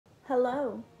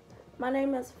Hello, my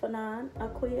name is Fanan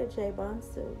Akuya J.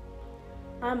 Bonsu.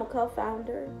 I'm a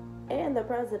co-founder and the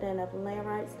president of Land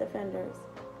Rights Defenders.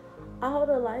 I hold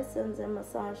a license in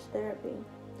massage therapy.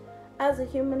 As a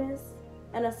humanist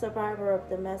and a survivor of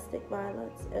domestic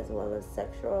violence as well as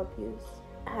sexual abuse,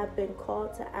 I have been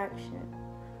called to action.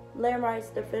 Land Rights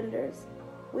Defenders,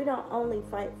 we don't only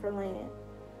fight for land,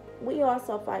 we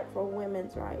also fight for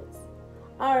women's rights.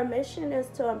 Our mission is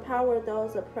to empower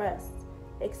those oppressed,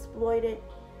 exploited,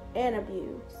 and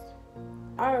abused.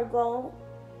 Our goal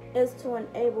is to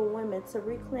enable women to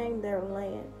reclaim their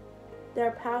land,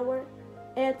 their power,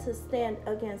 and to stand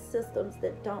against systems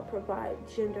that don't provide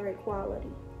gender equality.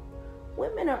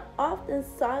 Women are often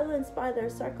silenced by their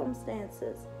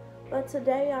circumstances, but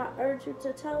today I urge you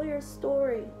to tell your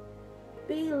story.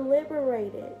 Be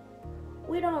liberated.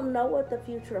 We don't know what the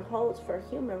future holds for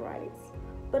human rights,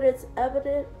 but it's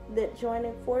evident that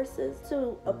joining forces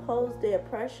to oppose the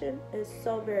oppression is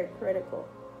so very critical.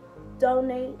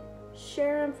 Donate,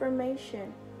 share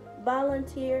information,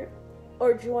 volunteer,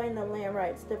 or join the Land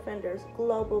Rights Defenders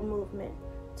global movement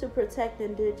to protect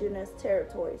Indigenous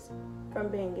territories from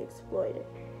being exploited.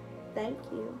 Thank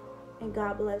you, and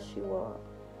God bless you all.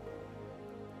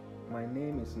 My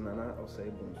name is Nana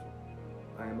Osei-Bunsu.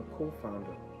 I am a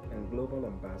co-founder and global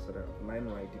ambassador of Land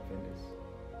Rights Defenders.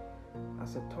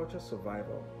 As a torture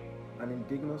survivor, an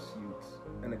indigenous youth,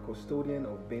 and a custodian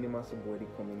of Benimassabwedi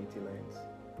community lands,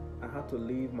 I had to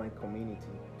leave my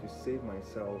community to save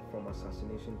myself from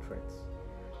assassination threats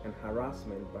and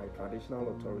harassment by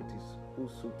traditional authorities who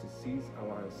sought to seize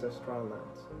our ancestral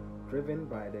lands, driven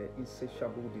by their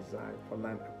insatiable desire for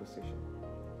land acquisition.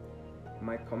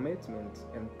 My commitment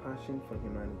and passion for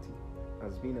humanity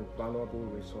has been a valuable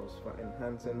resource for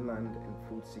enhancing land and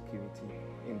food security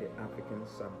in the African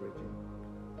sub-region,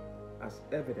 as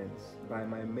evidenced by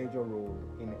my major role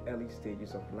in the early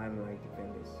stages of Land Rights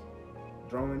Defenders,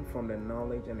 drawing from the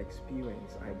knowledge and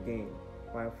experience I gained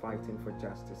while fighting for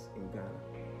justice in Ghana.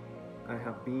 I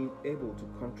have been able to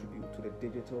contribute to the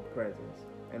digital presence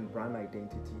and brand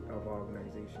identity of our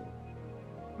organization.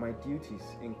 My duties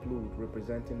include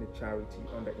representing the charity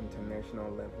on the international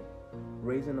level,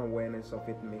 raising awareness of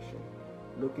its mission,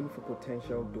 looking for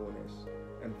potential donors,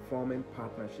 and forming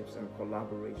partnerships and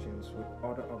collaborations with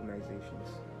other organizations,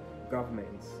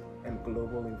 governments, and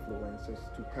global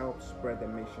influencers to help spread the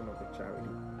mission of the charity.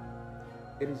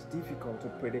 It is difficult to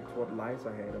predict what lies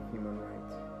ahead of human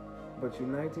rights, but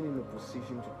uniting in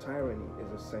opposition to tyranny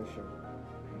is essential.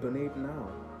 Donate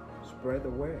now, spread the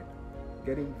word,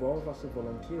 get involved as a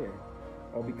volunteer,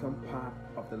 or become part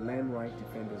of the Land Rights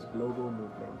Defenders global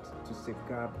movement to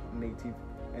safeguard native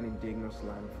and indigenous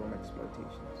land from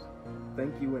exploitations.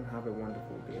 Thank you and have a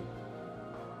wonderful day.